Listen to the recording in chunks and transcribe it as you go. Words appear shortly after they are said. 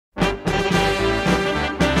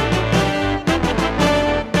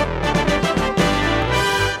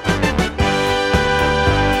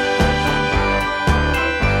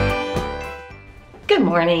Good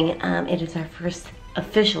morning. It is our first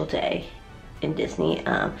official day in Disney.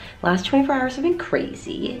 Last 24 hours have been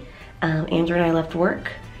crazy. Andrew and I left work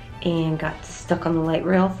and got stuck on the light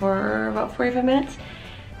rail for about 45 minutes.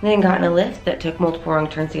 Then got in a lift that took multiple wrong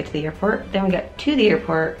turns to get to the airport. Then we got to the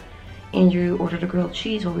airport. Andrew ordered a grilled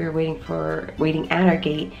cheese while we were waiting at our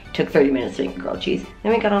gate. Took 30 minutes to make a grilled cheese.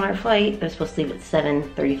 Then we got on our flight that was supposed to leave at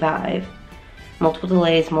 7:35. Multiple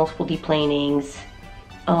delays, multiple deplanings,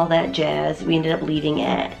 all that jazz. We ended up leaving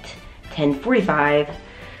at 10:45.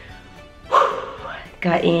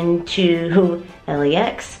 Got into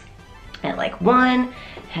LAX at like 1.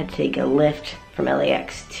 Had to take a lift from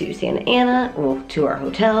LAX to Santa Ana, well, to our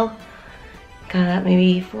hotel. Got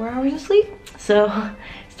maybe 4 hours of sleep. So,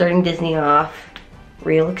 starting Disney off,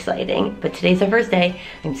 real exciting. But today's our first day.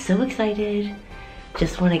 I'm so excited.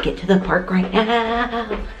 Just want to get to the park right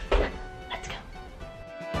now. Let's go.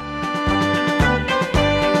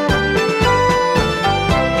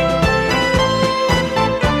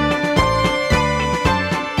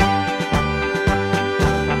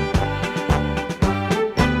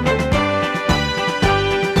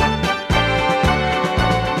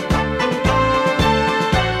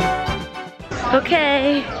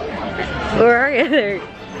 Okay, where are you?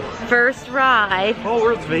 First ride. Oh,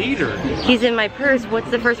 where's Vader? He's in my purse. What's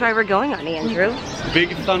the first ride we're going on, Andrew?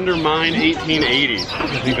 Big Thunder Mine 1880.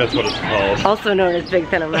 I think that's what it's called. Also known as Big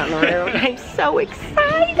Thunder Mountain Road. I'm so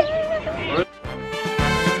excited.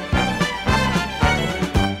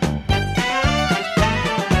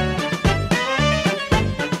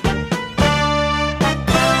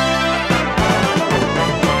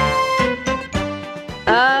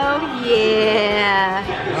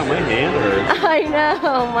 I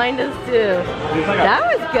know, mine does too. That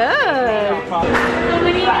was good.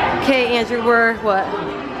 Okay, Andrew, we're what?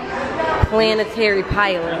 Planetary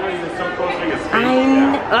pilot.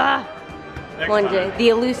 One day. The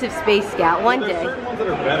elusive space scout. One day. There are certain ones that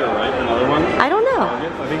are better, right, than other ones? I don't know.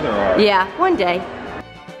 I think there are. Yeah, one day.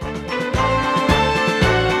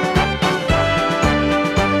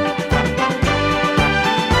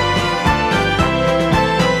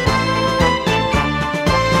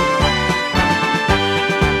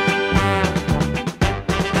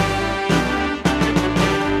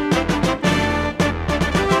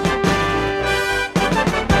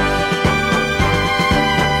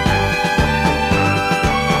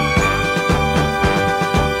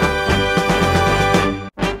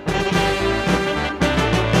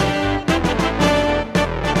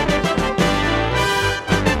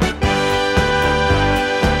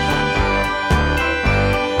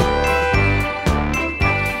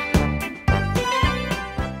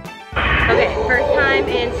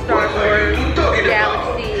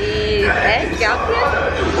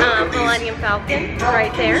 Millennium Falcon,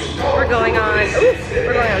 right there. We're going on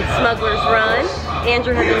Smuggler's Run.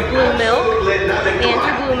 Andrew has his blue milk.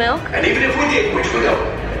 Andrew blue milk. And even if we did, which we don't,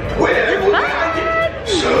 where would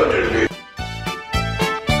we certainly.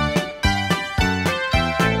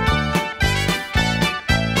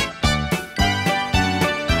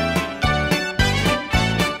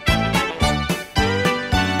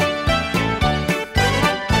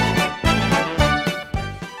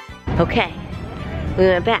 Okay, we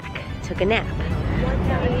went back, took a nap.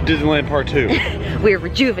 Disneyland Part 2. We're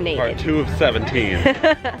rejuvenated. Part 2 of 17.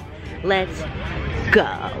 Let's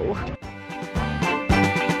go.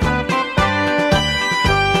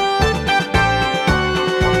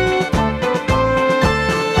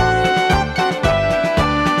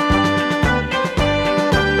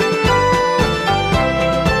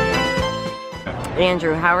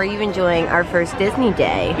 Andrew, how are you enjoying our first Disney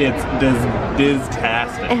day? It's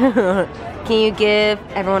Diz-tastic. Can you give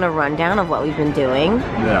everyone a rundown of what we've been doing?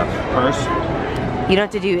 Yeah. First, you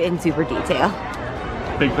don't have to do it in super detail.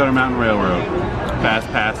 Big Thunder Mountain Railroad. Fast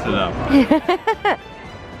passed it up. I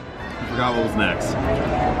forgot what was next.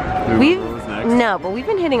 What was next? No, but we've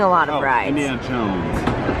been hitting a lot of rides. Indiana Jones.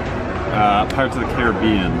 Pirates of the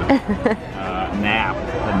Caribbean. Nap.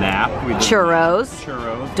 The Nap. We did Churros.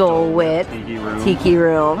 Churros. Dole Whip. Tiki Room. Tiki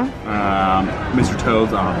Room. Mr.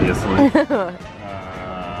 Toad's, obviously.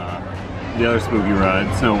 The other spooky ride,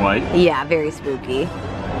 Snow White. Yeah, very spooky.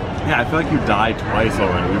 Yeah, I feel like you died twice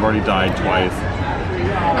already. We've already died twice.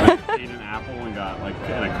 I ate an apple and got like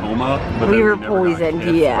in a coma. But we were poisoned,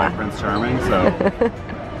 yeah. By Prince Charming, so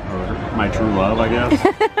or my true love, I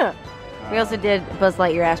guess. We also did Buzz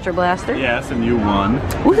Lightyear Astro Blaster. Yes, and you won.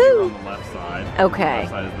 Woohoo! On the left side. Okay.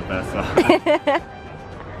 The left side is the best side.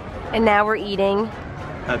 And now we're eating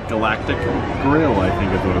at Galactic Grill, I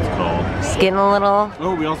think is what it's called. Getting a little...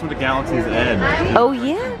 Oh, we also went to Galaxy's Edge. Oh,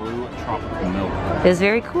 yeah? Blue tropical milk. It was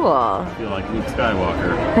very cool. I feel like Luke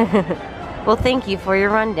Skywalker. Well, thank you for your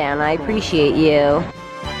rundown. I appreciate you.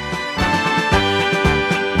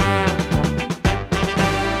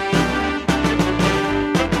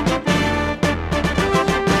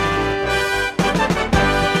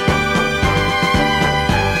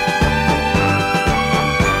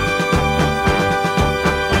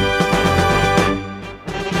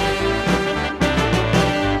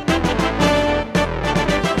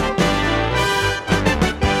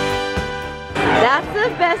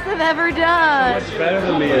 Best I've ever done. Much better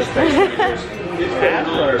than me, especially.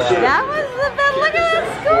 That was the best. Look at that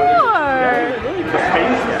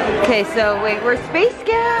score. Okay, so wait, we're Space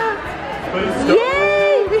Scouts.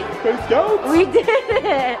 Yay! Space Scouts. We did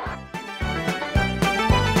it.